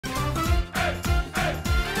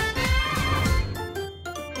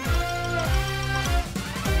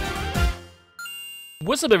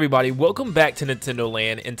What's up everybody, welcome back to Nintendo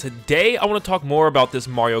Land, and today I want to talk more about this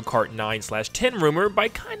Mario Kart 9/10 rumor by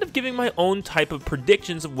kind of giving my own type of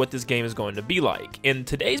predictions of what this game is going to be like. And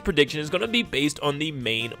today's prediction is going to be based on the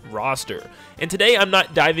main roster. And today I'm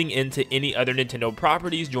not diving into any other Nintendo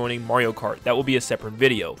properties joining Mario Kart, that will be a separate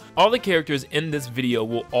video. All the characters in this video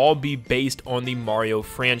will all be based on the Mario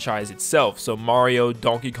franchise itself, so Mario,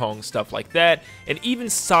 Donkey Kong, stuff like that, and even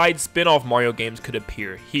side spin-off Mario games could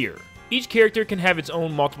appear here. Each character can have its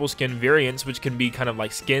own multiple skin variants, which can be kind of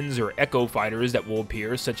like skins or echo fighters that will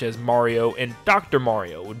appear, such as Mario and Dr.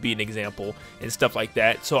 Mario would be an example, and stuff like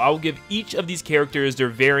that. So I'll give each of these characters their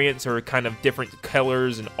variants or kind of different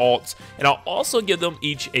colors and alts, and I'll also give them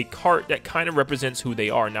each a cart that kind of represents who they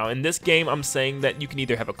are. Now in this game, I'm saying that you can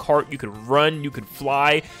either have a cart, you could run, you could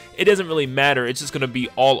fly, it doesn't really matter, it's just going to be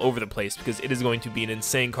all over the place because it is going to be an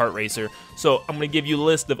insane kart racer. So I'm going to give you a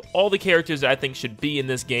list of all the characters that I think should be in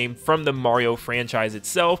this game from the Mario franchise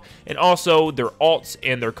itself, and also their alts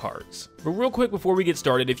and their cards. But real quick before we get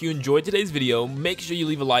started, if you enjoyed today's video, make sure you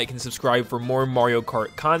leave a like and subscribe for more Mario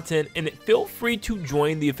Kart content, and feel free to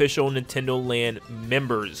join the official Nintendo Land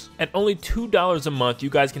members. At only $2 a month,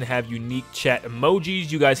 you guys can have unique chat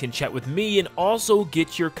emojis, you guys can chat with me, and also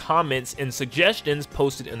get your comments and suggestions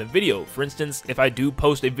posted in the video. For instance, if I do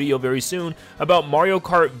post a video very soon about Mario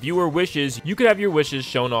Kart viewer wishes, you could have your wishes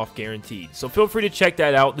shown off guaranteed. So feel free to check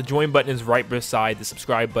that out. The join button is right beside the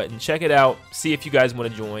subscribe button. Check it out, see if you guys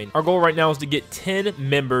want to join. Our goal right now is to get 10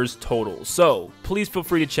 members total, so please feel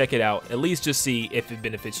free to check it out, at least just see if it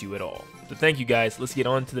benefits you at all. So thank you guys, let's get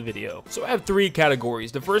on to the video. So I have three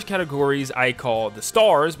categories. The first categories I call the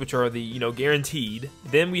stars, which are the, guaranteed.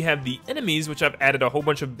 Then we have the enemies, which I've added a whole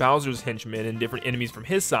bunch of Bowser's henchmen and different enemies from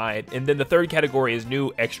his side. And then the third category is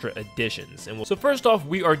new extra additions. And so first off,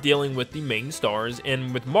 we are dealing with the main stars,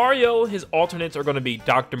 and with Mario, his alternates are going to be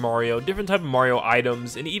Dr. Mario, different type of Mario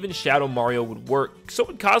items, and even Shadow Mario would work. So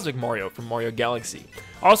would Cosmic Mario from Mario Galaxy.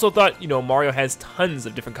 I also thought, Mario has tons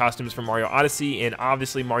of different costumes from Mario Odyssey, and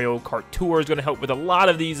obviously Mario Kart Tour is going to help with a lot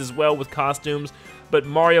of these as well with costumes, but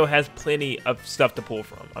Mario has plenty of stuff to pull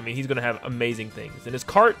from. I mean, he's going to have amazing things. And his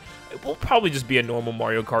kart, it will probably just be a normal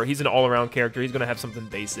Mario Kart. He's an all-around character. He's going to have something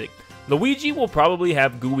basic. Luigi will probably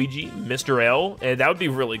have Gooigi, Mr. L, and that would be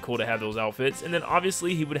really cool to have those outfits. And then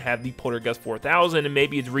obviously he would have the Poltergust 4000, and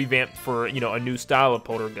maybe it's revamped for, a new style of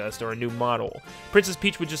Poltergust or a new model. Princess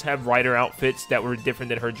Peach would just have rider outfits that were different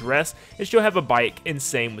than her dress, and she'll have a bike, and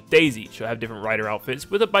same with Daisy. She'll have different rider outfits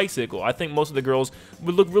with a bicycle. I think most of the girls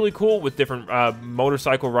would look really cool with different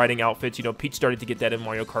motorcycle riding outfits. Peach started to get that in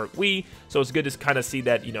Mario Kart Wii, so it's good to kind of see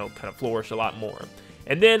that, kind of flourish a lot more.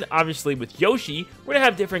 And then, obviously, with Yoshi, we're going to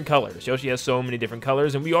have different colors. Yoshi has so many different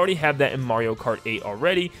colors, and we already have that in Mario Kart 8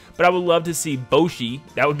 already, but I would love to see Boshi.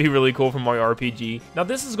 That would be really cool from Mario RPG. Now,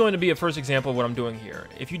 this is going to be a first example of what I'm doing here.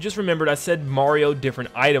 If you just remembered, I said Mario different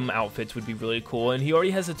item outfits would be really cool, and he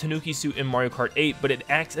already has a Tanuki suit in Mario Kart 8, but it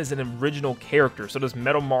acts as an original character. So does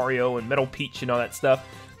Metal Mario and Metal Peach and all that stuff.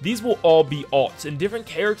 These will all be alts, and different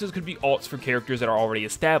characters could be alts for characters that are already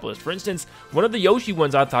established. For instance, one of the Yoshi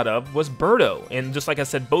ones I thought of was Birdo, and just like I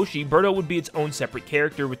said, Boshi, Birdo would be its own separate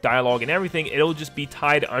character with dialogue and everything. It'll just be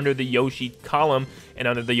tied under the Yoshi column and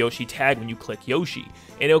under the Yoshi tag when you click Yoshi.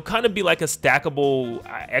 And it'll kind of be like a stackable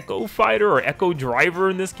Echo Fighter or Echo Driver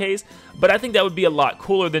in this case, but I think that would be a lot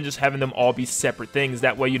cooler than just having them all be separate things.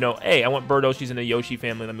 That way hey, I want Birdo, she's in the Yoshi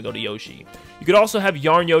family, let me go to Yoshi. You could also have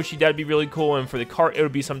Yarn Yoshi, that'd be really cool, and for the cart, it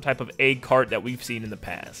would be some type of egg cart that we've seen in the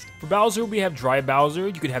past. For Bowser, we have Dry Bowser,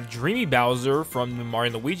 you could have Dreamy Bowser from the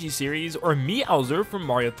Mario & Luigi series, or Meowser from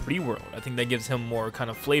Mario 3D World. I think that gives him more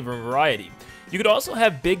kind of flavor and variety. You could also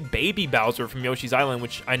have Big Baby Bowser from Yoshi's Island,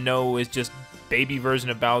 which I know is just baby version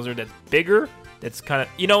of Bowser that's bigger. That's kind of,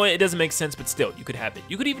 it doesn't make sense, but still, you could have it.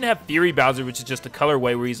 You could even have Fury Bowser, which is just a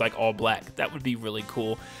colorway where he's like all black. That would be really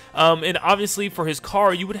cool. And obviously for his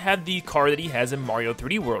car, you would have the car that he has in Mario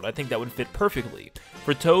 3D World. I think that would fit perfectly.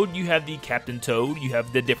 For Toad, you have the Captain Toad, you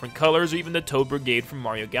have the different colors, or even the Toad Brigade from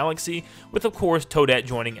Mario Galaxy, with of course Toadette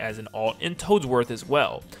joining as an alt, and Toadsworth as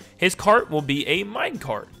well. His cart will be a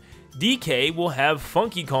minecart. DK will have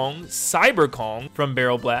Funky Kong, Cyber Kong from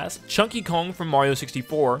Barrel Blast, Chunky Kong from Mario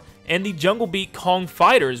 64, and the Jungle Beat Kong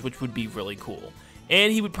Fighters, which would be really cool.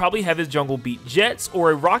 And he would probably have his Jungle Beat Jets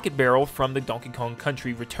or a Rocket Barrel from the Donkey Kong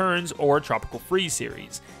Country Returns or Tropical Freeze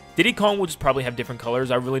series. Diddy Kong will just probably have different colors,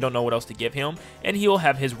 I really don't know what else to give him, and he'll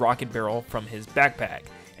have his Rocket Barrel from his backpack.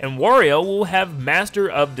 And Wario will have Master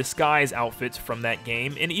of Disguise outfits from that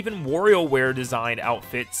game, and even WarioWare designed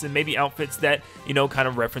outfits, and maybe outfits that, you know, kind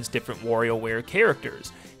of reference different WarioWare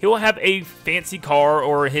characters. He will have a fancy car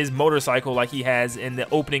or his motorcycle like he has in the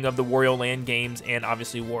opening of the Wario Land games and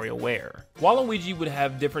obviously WarioWare. Waluigi would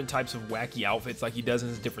have different types of wacky outfits like he does in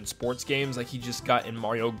his different sports games like he just got in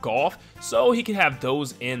Mario Golf, so he could have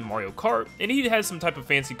those in Mario Kart, and he has some type of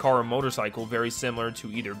fancy car or motorcycle very similar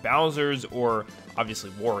to either Bowser's or obviously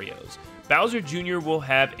Wario's. Bowser Jr. will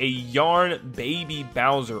have a Yarn Baby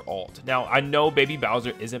Bowser alt. Now, I know Baby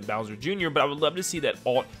Bowser isn't Bowser Jr., but I would love to see that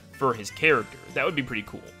alt for his character. That would be pretty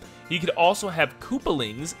cool. You could also have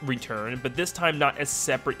Koopalings return, but this time not as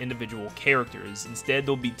separate individual characters. Instead,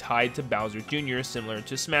 they'll be tied to Bowser Jr., similar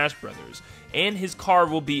to Smash Brothers. And his car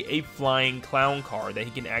will be a flying clown car that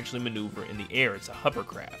he can actually maneuver in the air. It's a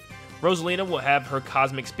hovercraft. Rosalina will have her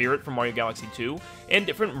Cosmic Spirit from Mario Galaxy 2, and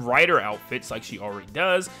different rider outfits like she already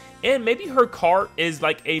does, and maybe her cart is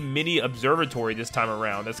like a mini observatory this time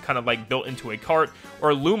around that's kind of like built into a cart,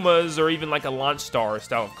 or Lumas, or even like a Launch Star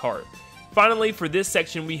style of cart. Finally, for this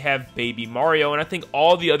section, we have Baby Mario, and I think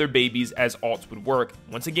all the other babies as alts would work.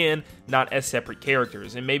 Once again, not as separate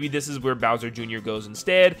characters, and maybe this is where Bowser Jr. goes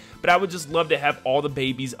instead, but I would just love to have all the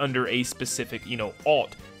babies under a specific, you know,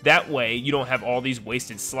 alt. That way, you don't have all these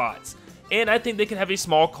wasted slots. And I think they can have a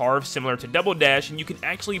small car similar to Double Dash, and you can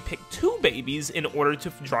actually pick two babies in order to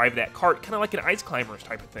drive that cart, kind of like an Ice Climbers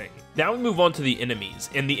type of thing. Now we move on to the enemies,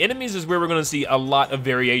 and the enemies is where we're going to see a lot of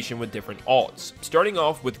variation with different alts. Starting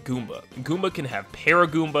off with Goomba. Goomba can have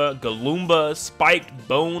Paragoomba, Galoomba, Spiked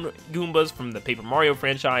Bone Goombas from the Paper Mario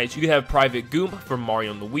franchise. You can have Private Goomba from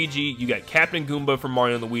Mario and Luigi. You got Captain Goomba from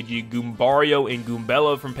Mario and Luigi, Goombario and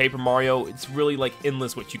Goombella from Paper Mario. It's really like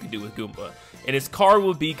endless what you can do with Goomba. And his car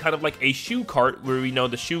will be kind of like a shoe cart, where we know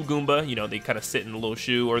the shoe Goomba, you know, they kind of sit in a little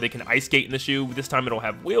shoe, or they can ice skate in the shoe. This time it'll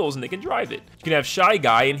have wheels and they can drive it. You can have Shy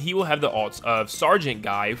Guy, and he will have the alts of Sergeant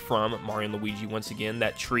Guy from Mario and Luigi, once again,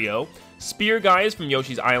 that trio. Spear Guys from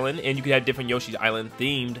Yoshi's Island, and you can have different Yoshi's Island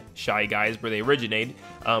themed Shy Guys where they originate,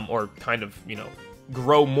 or kind of, you know,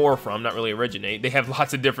 grow more from, not really originate. They have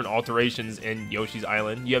lots of different alterations in Yoshi's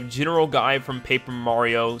Island. You have General Guy from Paper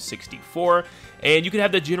Mario 64, and you can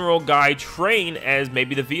have the General Guy train as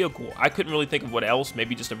maybe the vehicle. I couldn't really think of what else,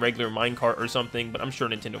 maybe just a regular minecart or something, but I'm sure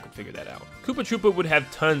Nintendo could figure that out. Koopa Troopa would have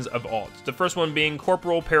tons of alts. The first one being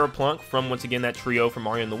Corporal Paraplunk from, once again, that trio from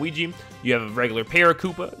Mario and Luigi. You have a regular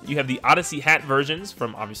Para-Koopa. You have the Odyssey hat versions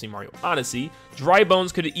from, obviously, Mario Odyssey. Dry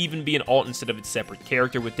Bones could even be an alt instead of its separate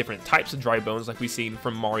character, with different types of Dry Bones like we've seen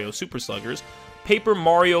from Mario Super Sluggers. Paper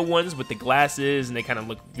Mario ones with the glasses, and they kind of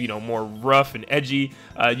look, you know, more rough and edgy.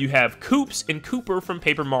 You have Koops and Cooper from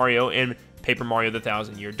Paper Mario and Paper Mario the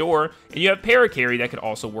Thousand Year Door, and you have Paracarry that could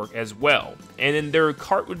also work as well. And then their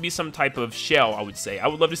cart would be some type of shell, I would say. I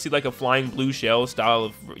would love to see like a flying blue shell style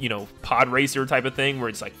of, you know, pod racer type of thing where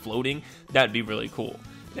it's like floating. That'd be really cool.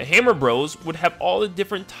 The Hammer Bros would have all the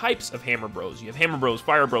different types of Hammer Bros. You have Hammer Bros,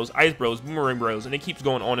 Fire Bros, Ice Bros, Boomerang Bros, and it keeps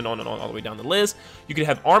going on and on and on all the way down the list. You could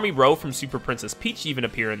have Army Bro from Super Princess Peach even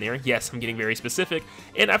appear in there. Yes, I'm getting very specific.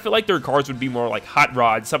 And I feel like their cars would be more like Hot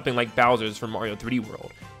Rod, something like Bowser's from Mario 3D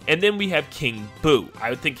World. And then we have King Boo. I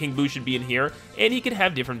would think King Boo should be in here, and he could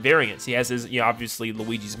have different variants. He has his, you know, obviously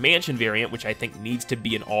Luigi's Mansion variant, which I think needs to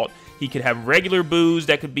be an alt. He could have regular Boos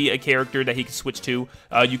that could be a character that he could switch to.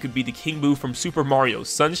 You could be the King Boo from Super Mario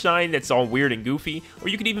Sunshine, that's all weird and goofy. Or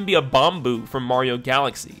you could even be a Bomb Boo from Mario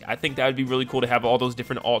Galaxy. I think that would be really cool to have all those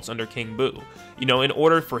different alts under King Boo. You know, in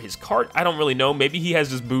order for his cart, I don't really know. Maybe he has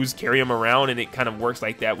just Boos carry him around, and it kind of works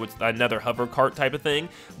like that with another hover cart type of thing.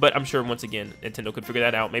 But I'm sure, once again, Nintendo could figure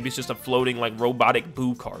that out. Maybe it's just a floating, like, robotic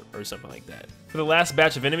Boo cart or something like that. For the last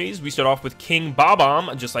batch of enemies, we start off with King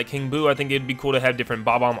Bob-omb. Just like King Boo, I think it'd be cool to have different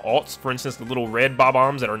Bob-omb alts. For instance, the little red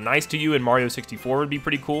Bob-ombs that are nice to you in Mario 64 would be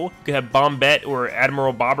pretty cool. You could have Bombette or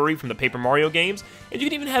Admiral Bobbery from the Paper Mario games. And you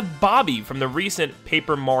could even have Bobby from the recent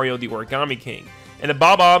Paper Mario The Origami King. And the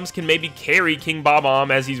Bob-ombs can maybe carry King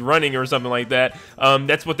Bob-omb as he's running or something like that.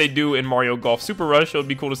 That's what they do in Mario Golf Super Rush. So it'd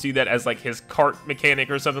be cool to see that as like his cart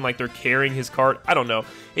mechanic or something, like they're carrying his cart. I don't know.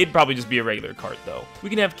 It'd probably just be a regular cart though.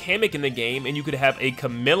 We can have Kamek in the game, and you could have a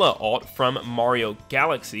Camilla alt from Mario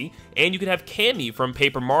Galaxy, and you could have Cammy from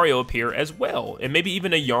Paper Mario appear as well, and maybe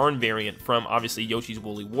even a Yarn variant from, obviously, Yoshi's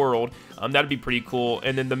Woolly World. That'd be pretty cool.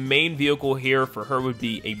 And then the main vehicle here for her would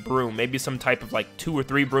be a broom, maybe some type of like 2 or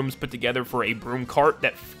 3 brooms put together for a broom cart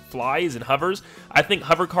that flies and hovers. I think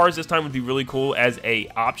hover cars this time would be really cool as a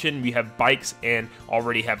option. We have bikes and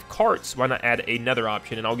already have carts. Why not add another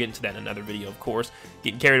option? And I'll get into that in another video, of course.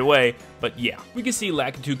 Getting carried away, but yeah. We can see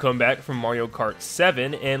Lakitu come back from Mario Kart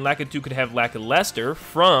 7, and Lakitu could have Laki-Lester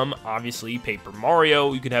from, obviously, Paper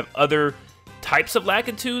Mario. You could have other types of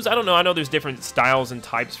Lakitus. I don't know. I know there's different styles and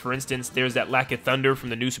types. For instance, there's that Laki-Thunder from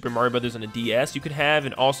the new Super Mario Brothers on the DS you could have,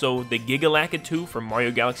 and also the Giga Lakitu from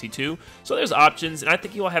Mario Galaxy 2. So there's options, and I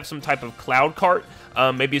think he'll have some type of cloud cart.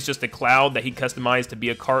 Maybe it's just a cloud that he customized to be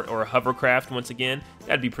a cart or a hovercraft once again.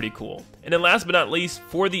 That'd be pretty cool. And then last but not least,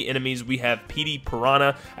 for the enemies, we have PD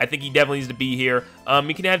Piranha. I think he definitely needs to be here.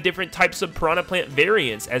 You can have different types of Piranha Plant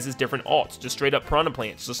variants as his different alts, just straight up Piranha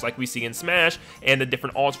Plants, just like we see in Smash, and the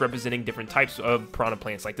different alts representing different types of Piranha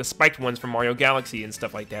Plants, like the spiked ones from Mario Galaxy and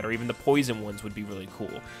stuff like that, or even the poison ones would be really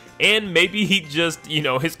cool. And maybe he just, you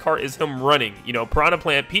know, his cart is him running. You know, Piranha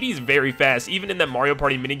Plant, PD is very fast. Even in that Mario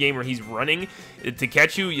Party minigame where he's running to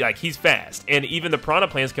catch you, like, he's fast. And even the Piranha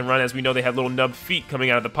Plants can run, as we know they have little nub feet coming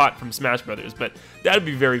out of the pot from Smash Brothers, but that would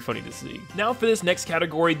be very funny to see. Now for this next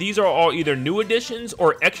category, these are all either new additions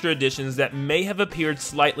or extra additions that may have appeared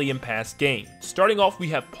slightly in past games. Starting off, we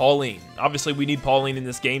have Pauline. Obviously, we need Pauline in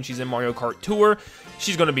this game. She's in Mario Kart Tour.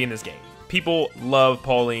 She's going to be in this game. People love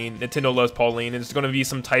Pauline, Nintendo loves Pauline, and it's going to be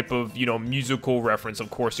some type of, you know, musical reference, of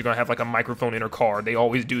course. You're going to have like a microphone in her car, they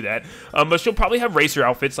always do that. But she'll probably have racer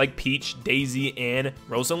outfits like Peach, Daisy, and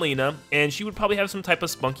Rosalina, and she would probably have some type of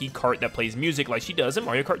spunky cart that plays music like she does in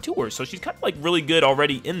Mario Kart Tour, so she's kind of like really good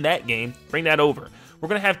already in that game. Bring that over. We're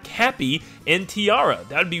going to have Cappy and Tiara.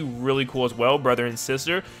 That would be really cool as well, brother and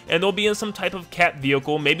sister. And they'll be in some type of Cap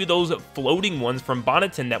vehicle, maybe those floating ones from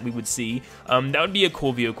Bonneton that we would see. That would be a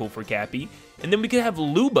cool vehicle for Cappy. And then we could have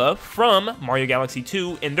Luba from Mario Galaxy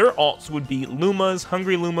 2, and their alts would be Lumas,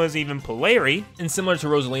 Hungry Lumas, even Polari. And similar to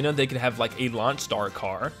Rosalina, they could have like a Launch Star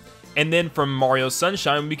car. And then from Mario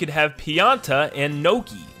Sunshine, we could have Pianta and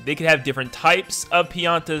Noki. They could have different types of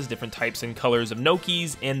Piantas, different types and colors of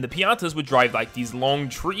Nokis, and the Piantas would drive like these long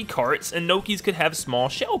tree carts, and Nokis could have small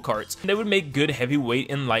shell carts. They would make good heavyweight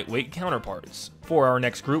and lightweight counterparts. For our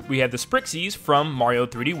next group, we have the Sprixies from Mario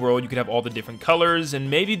 3D World. You could have all the different colors, and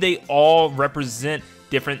maybe they all represent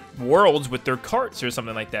different worlds with their carts or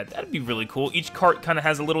something like that. That'd be really cool. Each cart kind of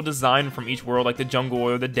has a little design from each world, like the jungle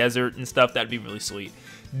or the desert and stuff. That'd be really sweet.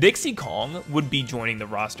 Dixie Kong would be joining the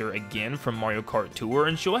roster again from Mario Kart Tour,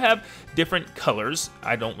 and she'll have different colors.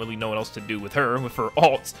 I don't really know what else to do with her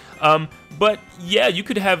alts. But yeah, you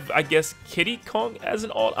could have, I guess, Kitty Kong as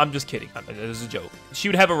an alt. I'm just kidding. That is a joke. She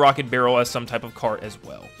would have a rocket barrel as some type of cart as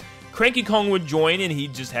well. Cranky Kong would join, and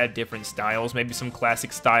he'd just have different styles, maybe some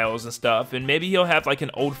classic styles and stuff, and maybe he'll have like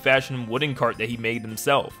an old-fashioned wooden cart that he made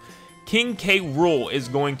himself. King K. Rool is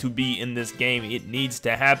going to be in this game. It needs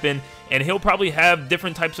to happen, and he'll probably have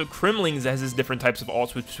different types of Kremlings as his different types of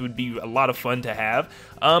alts, which would be a lot of fun to have.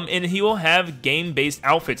 And he will have game-based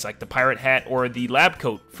outfits like the pirate hat or the lab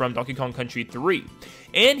coat from Donkey Kong Country 3.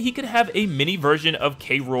 And he could have a mini version of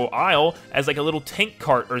K. Rool Isle as like a little tank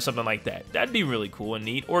cart or something like that. That'd be really cool and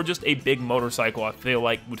neat. Or just a big motorcycle, I feel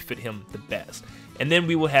like would fit him the best. And then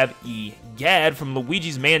we will have E-Gad from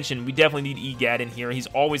Luigi's Mansion. We definitely need E-Gad in here. He's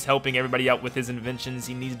always helping everybody out with his inventions.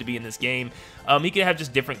 He needs to be in this game. He could have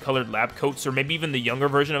just different colored lab coats, or maybe even the younger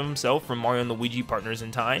version of himself from Mario and Luigi Partners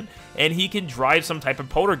in Time. And he can drive some type of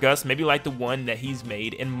Poltergust, maybe like the one that he's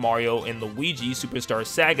made in Mario and Luigi Superstar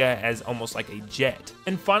Saga as almost like a jet.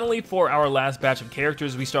 And finally, for our last batch of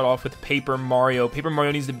characters, we start off with Paper Mario. Paper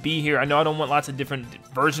Mario needs to be here. I know I don't want lots of different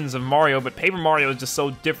versions of Mario, but Paper Mario is just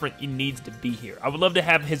so different, he needs to be here. I would love to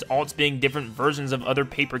have his alts being different versions of other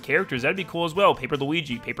Paper characters. That'd be cool as well. Paper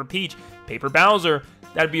Luigi, Paper Peach, Paper Bowser.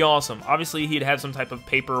 That'd be awesome. Obviously, he'd have some type of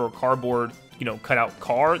paper or cardboard, you know, cutout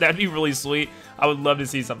car. That'd be really sweet. I would love to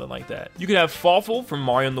see something like that. You could have Fawful from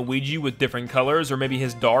Mario and Luigi with different colors, or maybe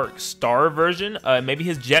his Dark Star version. Maybe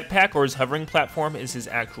his jetpack or his hovering platform is his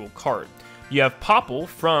actual cart. You have Popple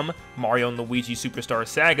from Mario and Luigi Superstar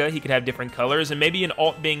Saga. He could have different colors, and maybe an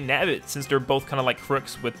alt being Nabbit, since they're both kind of like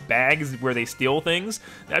crooks with bags where they steal things.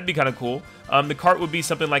 That'd be kind of cool. The cart would be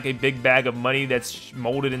something like a big bag of money that's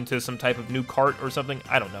molded into some type of new cart or something.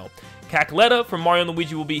 I don't know. Cackletta from Mario and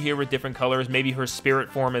Luigi will be here with different colors, maybe her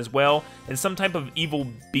spirit form as well, and some type of evil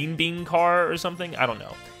bean car or something. I don't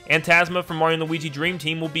know. Phantasma from Mario & Luigi Dream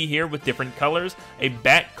Team will be here with different colors. A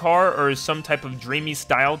bat car or some type of dreamy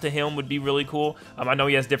style to him would be really cool. I know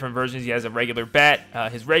he has different versions. He has a regular bat,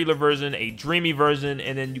 his regular version, a dreamy version,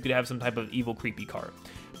 and then you could have some type of evil creepy car.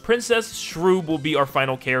 Princess Shroob will be our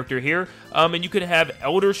final character here, and you could have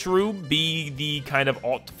Elder Shroob be the kind of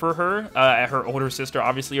alt for her. Her older sister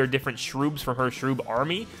obviously are different Shroobs from her Shroob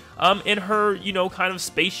army, and her, you know, kind of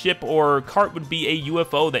spaceship or cart would be a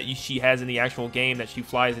UFO that she has in the actual game that she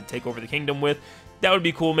flies and take over the kingdom with. That would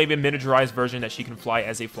be cool, maybe a miniaturized version that she can fly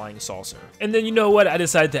as a flying saucer. And then you know what, I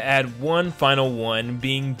decided to add one final one,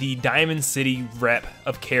 being the Diamond City rep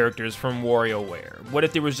of characters from WarioWare. What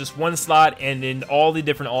if there was just one slot and then all the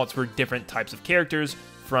different alts were different types of characters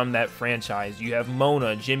from that franchise? You have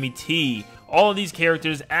Mona, Jimmy T, all of these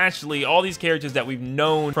characters, actually all these characters that we've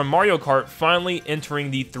known from Mario Kart finally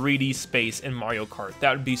entering the 3D space in Mario Kart.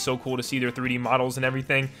 That would be so cool to see their 3D models and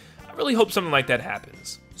everything. I really hope something like that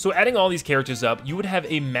happens. So adding all these characters up, you would have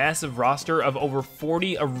a massive roster of over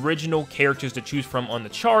 40 original characters to choose from on the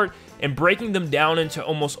chart, and breaking them down into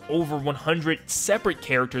almost over 100 separate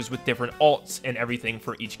characters with different alts and everything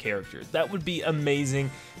for each character. That would be amazing.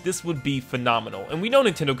 This would be phenomenal, and we know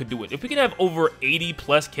Nintendo could do it. If we can have over 80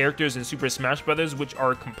 plus characters in Super Smash Bros., which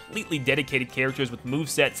are completely dedicated characters with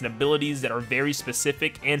movesets and abilities that are very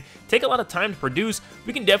specific and take a lot of time to produce,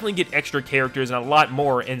 we can definitely get extra characters and a lot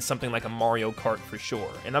more in something like a Mario Kart for sure.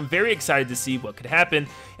 And I'm very excited to see what could happen,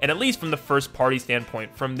 and at least from the first party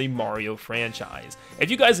standpoint from the Mario franchise. If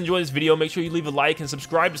you guys enjoyed this video, make sure you leave a like and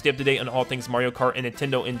subscribe to stay up to date on all things Mario Kart and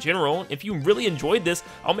Nintendo in general. If you really enjoyed this,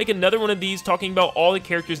 I'll make another one of these talking about all the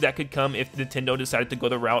characters that could come if Nintendo decided to go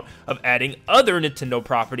the route of adding other Nintendo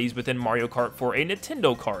properties within Mario Kart for a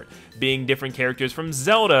Nintendo Kart, being different characters from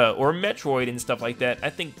Zelda or Metroid and stuff like that. I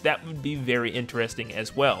think that would be very interesting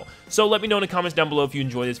as well. So let me know in the comments down below if you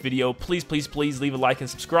enjoyed this video. Please, please, please leave a like and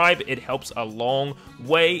subscribe. It helps a long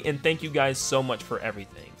way, and thank you guys so much for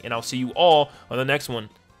everything. And I'll see you all on the next one.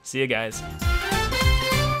 See you guys.